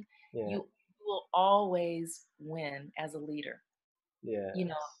children, Yeah. you will always win as a leader. you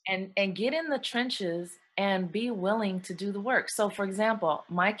know Yes. and get in the trenches and be willing to do the work. So for example,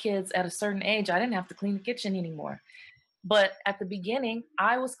 my kids at a certain age, I didn't have to clean the kitchen anymore. But at the beginning,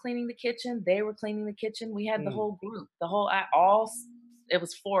 I was cleaning the kitchen, they were cleaning the kitchen. We had the Mm. whole group, the whole I all it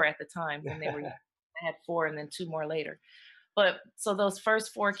was four at the time when they were young. I had four and then two more later. But so those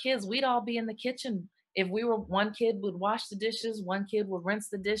first four kids, we'd all be in the kitchen. If we were, one kid would wash the dishes, one kid would rinse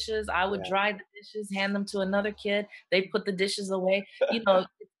the dishes, I would Yeah. dry the dishes, hand them to another kid, they put the dishes away. It's You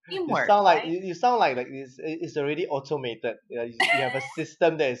teamwork, sound like right? you sound like it's already automated. You have a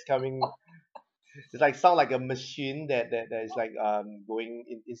system that is coming. It's like sound like a machine that is like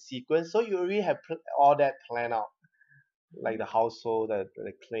going in sequence. So you already have all that planned out, like the household,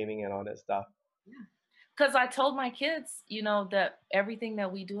 the cleaning and all that stuff. Because I told my kids, that everything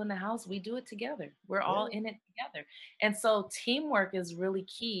that we do in the house, we do it together. We're all Yeah. in it together. And so teamwork is really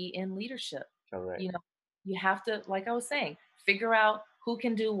key in leadership. Correct. You know, you have to, like I was saying, figure out who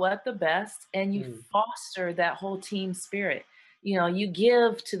can do what the best, and you Mm. foster that whole team spirit. You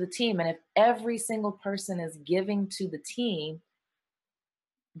give to the team. And if every single person is giving to the team,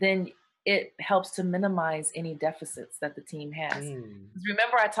 then it helps to minimize any deficits that the team has. Mm. 'Cause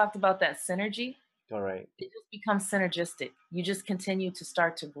remember, I talked about that synergy? Correct. It just becomes synergistic. You just continue to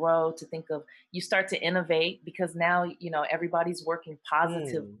start to grow, to think of, you start to innovate because now, everybody's working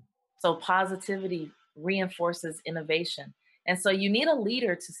positive. Mm. So positivity reinforces innovation. And so you need a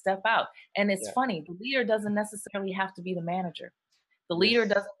leader to step out. And it's Yeah. funny, the leader doesn't necessarily have to be the manager. The leader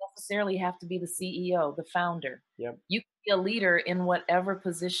Yes. doesn't necessarily have to be the CEO, the founder. Yep. You can be a leader in whatever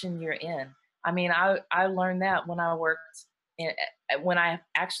position you're in. I mean, I learned that when I worked when I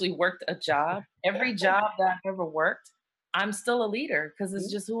actually worked a job. Every job that I've ever worked, I'm still a leader because it's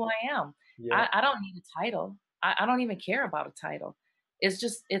Mm. just who I am. Yeah. I don't need a title. I don't even care about a title.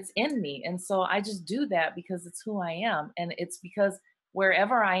 It's in me. And so I just do that because it's who I am. And it's because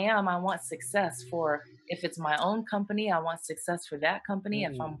wherever I am, I want success for, if it's my own company, I want success for that company.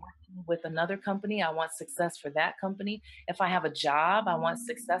 If I'm Mm. working with another company, I want success for that company. If I have a job, I want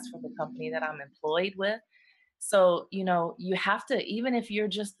success for the company that I'm employed with. So, you have to, even if you're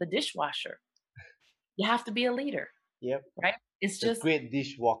just the dishwasher, you have to be a leader, Yep. right? It's The just, great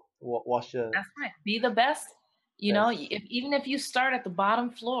washer. that's right. Be the best. That's Even if you start at the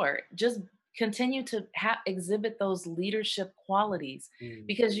bottom floor, just continue to exhibit those leadership qualities mm.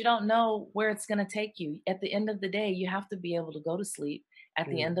 because you don't know where it's going to take you. At the end of the day, you have to be able to go to sleep at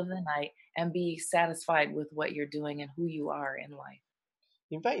the Mm. end of the night and be satisfied with what you're doing and who you are in life.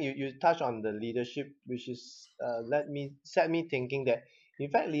 In fact, you touch on the leadership, which is let me set me thinking that in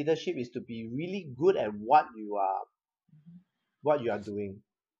fact leadership is to be really good at what you are doing,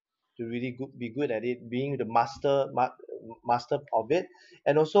 to really be good at it, being the master of it,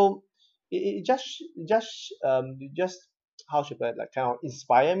 and also it just how should I like kind of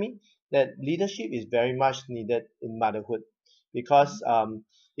inspire me that leadership is very much needed in motherhood, because Mhm.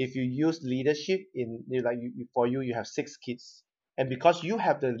 if you use leadership for you, you have 6 kids, and because you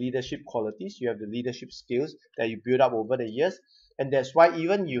have the leadership qualities, you have the leadership skills that you build up over the years, and that's why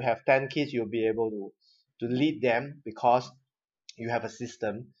even you have 10 kids, you'll be able to lead them because you have a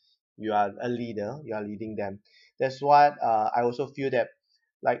system, you are a leader, you are leading them. That's what I also feel that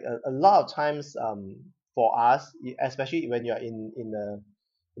like a lot of times for us, especially when you're in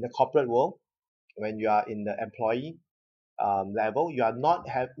the corporate world, when you are in the employee level, you're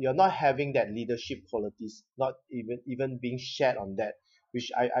not having that leadership qualities, not even being shared on that,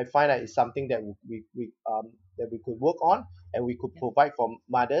 which I find that is something that that we could work on, and we could Yeah. provide for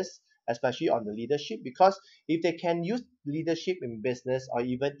mothers, especially on the leadership, because if they can use leadership in business or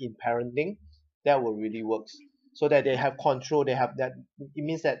even in parenting, that will really works, so that they have control, they have that. It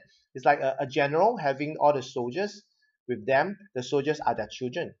means that it's like a general having all the soldiers with them. The soldiers are their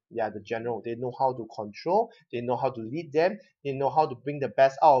children, they are the general, they know how to control, they know how to lead them, they know how to bring the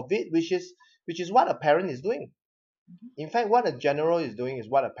best out of it, which is what a parent is doing. Mhm. In fact, what a general is doing is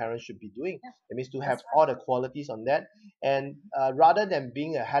what a parent should be doing. Yeah, It means to have that's all the qualities on that, and rather than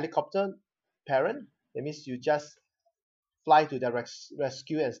being a helicopter parent, that means you just fly to the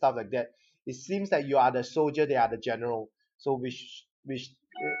rescue and stuff like that. It seems that you are the soldier, they are the general. So which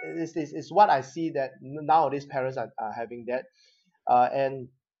is what I see that nowadays parents are having that, and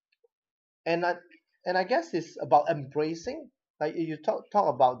and I and I guess it's about embracing. Like you talk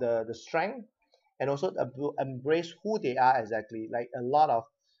about the strength, and also embrace who they are exactly. Like a lot of,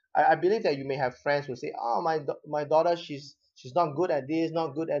 I believe that you may have friends who say, oh, my daughter, she's not good at this,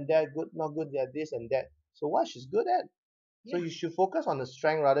 not good at that, not good at this and that. So what she's good at? So yeah. you should focus on the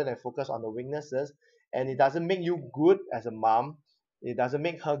strength rather than focus on the weaknesses. And it doesn't make you good as a mom. It doesn't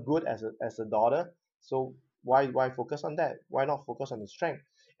make her good as a daughter. So why focus on that? Why not focus on the strength?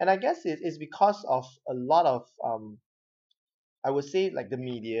 And I guess it's because of a lot of I would say like the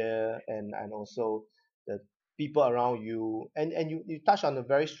media, and also the people around you, and you touch on a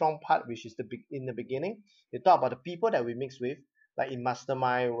very strong part, which is in the beginning. You talk about the people that we mix with, like in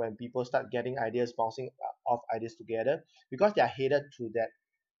mastermind, when people start getting ideas, bouncing off ideas together, because they are headed to that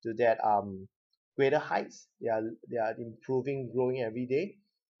greater heights. They are improving, growing every day,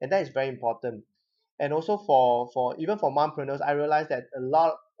 and that is very important. And also for even for mompreneurs, I realize that a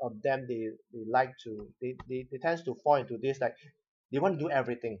lot of them, they like to they tends to fall into this, like they want to do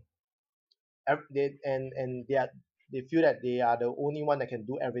everything. They feel that they are the only one that can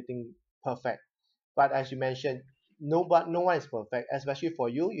do everything perfect. But as you mentioned, no one is perfect, especially for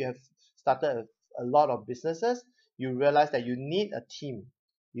you. You have started a lot of businesses. You realize that you need a team,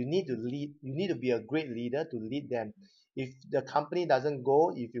 you need to lead, you need to be a great leader to lead them. If the company doesn't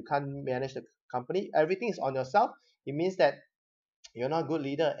go, if you can't manage the company, everything is on yourself. It means that you're not a good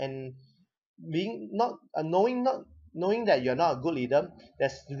leader. And being not knowing that you're not a good leader,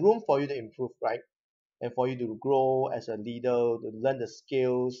 there's room for you to improve, right? And for you to grow as a leader, to learn the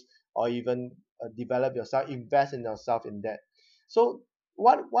skills, or even develop yourself, invest in yourself in that. So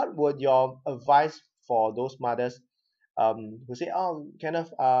what would your advice for those mothers who say, oh,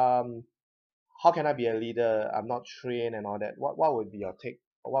 Kenneth, how can I be a leader? I'm not trained and all that. What would be your take,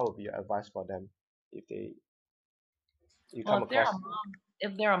 or what would be your advice for them if they you Well, come across?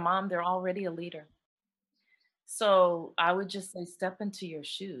 if they're a mom, they're already a leader. So I would just say step into your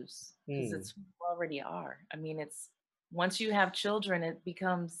shoes because Hmm. it's who you already are. I mean, it's once you have children, it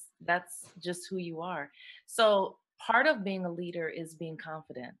becomes that's just who you are. So part of being a leader is being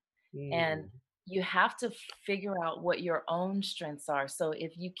confident. And Hmm. you have to figure out what your own strengths are. So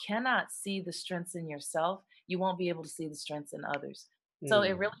if you cannot see the strengths in yourself, you won't be able to see the strengths in others. So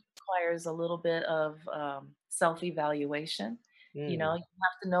it Hmm. really requires a little bit of self evaluation. You know, Hmm. you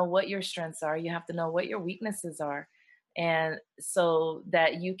have to know what your strengths are, you have to know what your weaknesses are. And so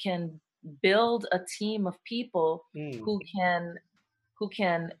that you can build a team of people Hmm. who can who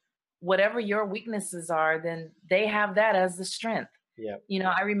can whatever your weaknesses are, then they have that as the strength. Yeah. You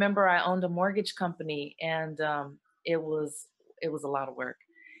know, I remember I owned a mortgage company, and it was it was a lot of work.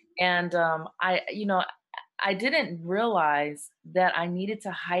 And I didn't realize that I needed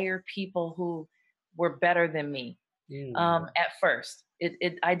to hire people who were better than me Hmm. at first.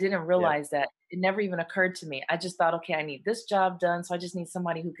 I didn't Yeah. realize that. It never even occurred to me. I just thought, okay, I need this job done, so I just need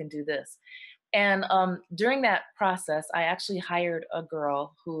somebody who can do this. And during that process, I actually hired a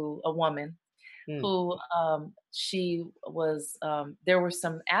woman, Hmm. who she was. There were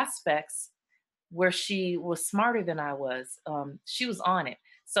some aspects where she was smarter than I was. She was on it.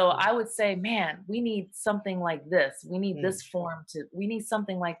 So Hmm. I would say, man, we need something like this. We need Hmm. this we need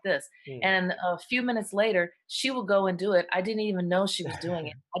something like this. Hmm. And a few minutes later, she would go and do it. I didn't even know she was doing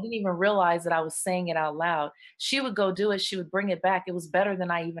it. I didn't even realize that I was saying it out loud. She would go do it. She would bring it back. It was better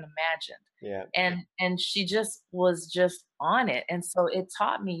than I even imagined. Yeah. And she just was just on it. And so it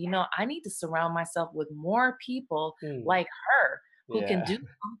taught me, I need to surround myself with more people Hmm. like her who can Yeah. do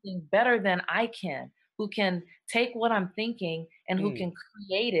something better than I can, who can take what I'm thinking and who Hmm. can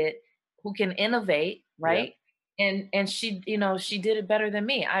create it, who can innovate, Yeah. right? And she, she did it better than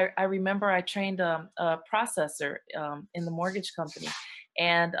me. I remember I trained a processor in the mortgage company,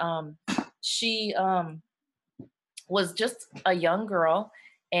 and she was just a young girl,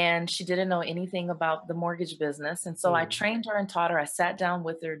 and she didn't know anything about the mortgage business. And so I Hmm. trained her and taught her. I sat down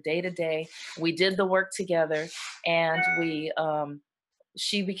with her day to day. We did the work together, and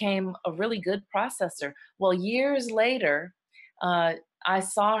she became a really good processor. Well, years later, uh, I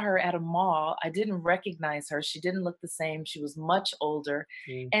saw her at a mall. I didn't recognize her. She didn't look the same. She was much older.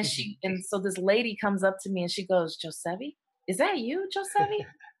 And Hmm. and so this lady comes up to me and she goes, Josevi, is that you, Josevi?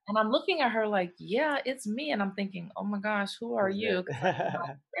 And I'm looking at her like, yeah, it's me. And I'm thinking, oh my gosh, who are Who's you? that? Because I did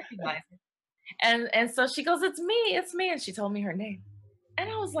not recognize her. And so she goes, it's me. And she told me her name. And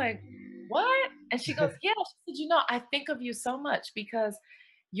I was like, "What?" And she goes, "Yeah." She said, I think of you so much because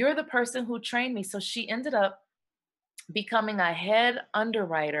you're the person who trained me." So she ended up becoming a head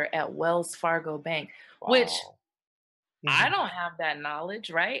underwriter at Wells Fargo Bank, which Wow. I don't have that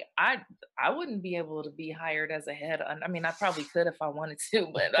knowledge, right? I wouldn't be able to be hired as a I mean, I probably could if I wanted to,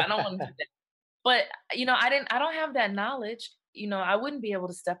 but I don't want to do that. But, I don't have that knowledge. I wouldn't be able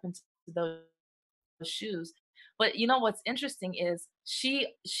to step into those shoes. But what's interesting is she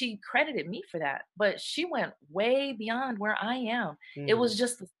credited me for that, but she went way beyond where I am. It was Hmm.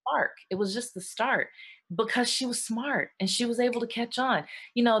 just the spark. It was just the start because she was smart and she was able to catch on.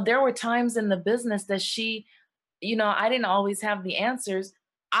 There were times in the business that I didn't always have the answers.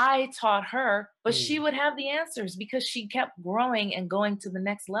 I taught her, but she Hmm. would have the answers because she kept growing and going to the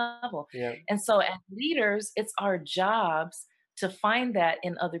next level. Yeah. And so, as leaders, it's our jobs to find that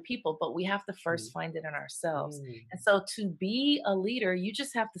in other people, but we have to Hmm. first find it in ourselves. Hmm. And so, to be a leader, you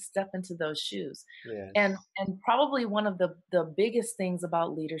just have to step into those shoes. And Yes. and probably one of the biggest things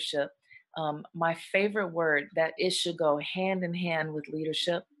about leadership, my favorite word that it should go hand in hand with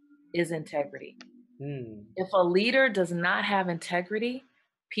leadership is integrity. Hmm. If a leader does not have integrity,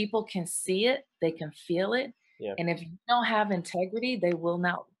 people can see it, they can feel it, Yeah. and if you don't have integrity, they will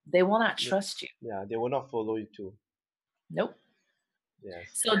not Yeah. trust you. Yeah. They will not follow you too. Nope. Yes.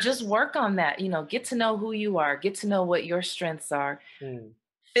 So just work on that, get to know who you are, get to know what your strengths are. Hmm.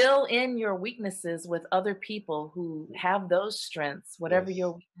 Fill in your weaknesses with other people who have those strengths, whatever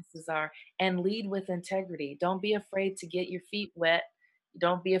your Yes. weaknesses are, and lead with integrity. Don't be afraid to get your feet wet.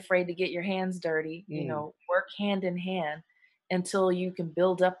 Don't be afraid to get your hands dirty. Hmm. Work hand in hand until you can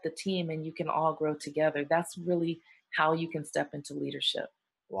build up the team and you can all grow together. That's really how you can step into leadership.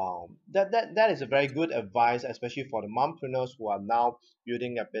 Wow, that is a very good advice, especially for the mompreneurs who are now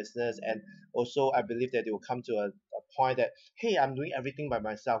building a business, and also I believe that they will come to a point that, hey, I'm doing everything by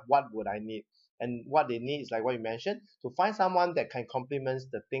myself. What would I need? And what they need is like what you mentioned, to find someone that can complement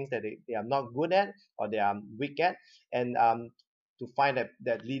the things that they are not good at or they are weak at, and to find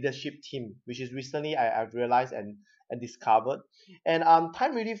that leadership team, which is recently I've realized and discovered. And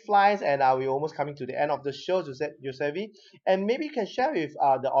time really flies, and we're almost coming to the end of the show, Josevi. And maybe you can share with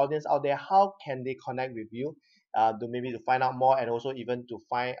the audience out there, how can they connect with you, to maybe to find out more, and also even to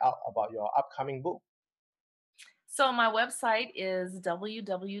find out about your upcoming book. So my website is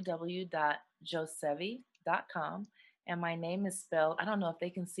www.josevi.com, and my name is spelled, I don't know if they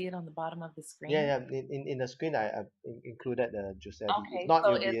can see it on the bottom of the screen. Yeah, in the screen I included the Josevi. If Okay, not,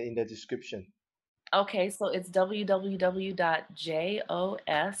 so it'll be in the description. it's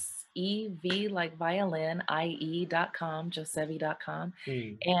www.josev, like violin, ie.com, josevi.com.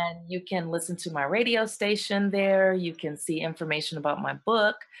 And you can listen to my radio station there. You can see information about my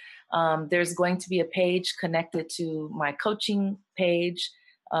book. There's going to be a page connected to my coaching page,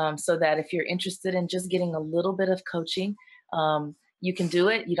 so that if you're interested in just getting a little bit of coaching, you can do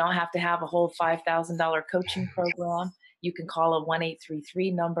it. You don't have to have a whole $5,000 coaching program. You can call a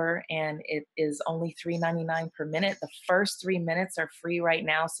 1-833 number, and it is only $3.99 per minute. The first 3 minutes are free right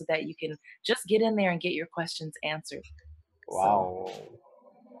now, so that you can just get in there and get your questions answered. Wow.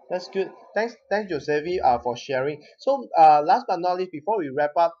 That's good. Thanks, Josevi, for sharing. So, last but not least, before we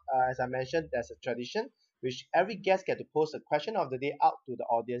wrap up, as I mentioned, there's a tradition which every guest get to post a question of the day out to the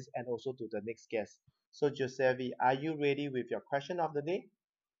audience and also to the next guest. So, Josevi, are you ready with your question of the day?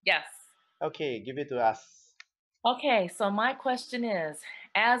 Yes. Okay, give it to us. Okay, so my question is,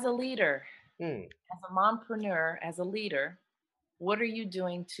 as a leader, Hmm. as a mompreneur, as a leader, what are you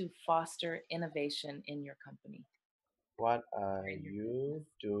doing to foster innovation in your company? What are you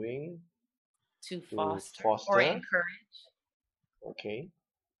doing to to foster or foster, encourage okay,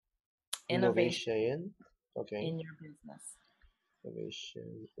 innovation innovation, okay, in your business?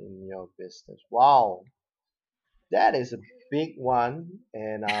 innovation in your business? Wow, that is a big one.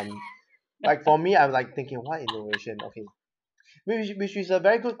 And like for me, I'm like thinking, what innovation? Okay, which is a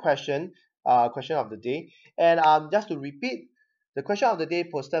very good question. Question of the day. And just to repeat, the question of the day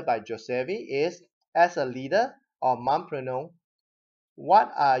posted by Josevi is: as a leader or mompreneur,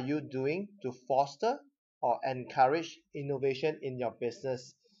 what are you doing to foster or encourage innovation in your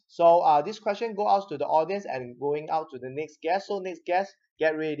business? So this question go out to the audience and going out to the next guest. So next guest,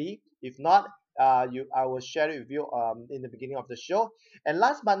 get ready. If not, I will share it with you in the beginning of the show. And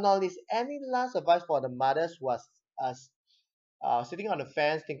last but not least, any last advice for the mothers who are sitting on the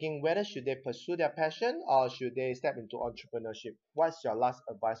fence thinking whether should they pursue their passion or should they step into entrepreneurship? What's your last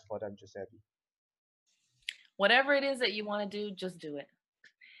advice for them, Giuseppe? Whatever it is that you want to do, just do it.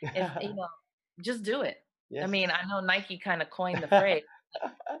 If just do it. Yes. I mean, I know Nike kind of coined the phrase.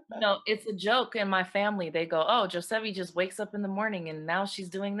 It's a joke in my family. They go, "Oh, Josevi just wakes up in the morning and now she's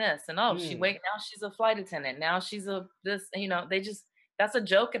doing this, and now she's a flight attendant. Now she's a this." That's a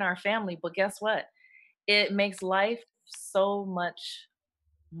joke in our family. But guess what? It makes life so much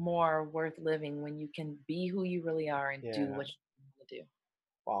more worth living when you can be who you really are and do what you want to do.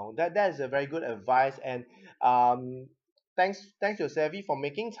 Wow, that is a very good advice. And thanks Josevi for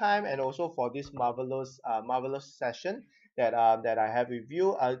making time and also for this marvelous session that I have with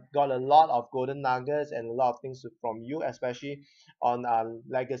you. I got a lot of golden nuggets and a lot of things from you, especially on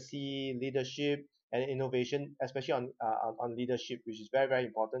legacy, leadership, and innovation, especially on leadership, which is very very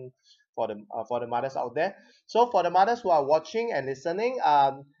important for the mothers out there. So for the mothers who are watching and listening,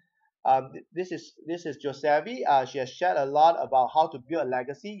 this is Josevi. She has shared a lot about how to build a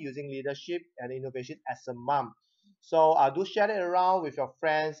legacy using leadership and innovation as a mom. So do share it around with your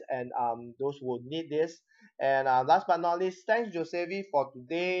friends and those who need this. And last but not least, thanks Josevi for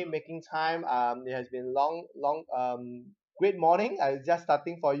today making time. It has been long great morning. Just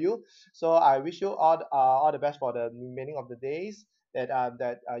starting for you. So I wish you all the best for the remaining of the days.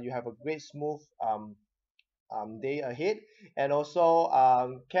 That you have a great smooth day ahead. And also,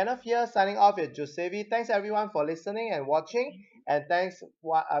 Kenneth here signing off with Josevi. Thanks everyone for listening and watching, and thanks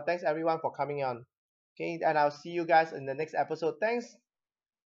everyone for coming on. Okay, and I'll see you guys in the next episode. Thanks.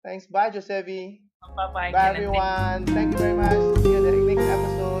 Bye, Josevi. Bye, Bye, everyone. Thank you very much. See you in the next episode.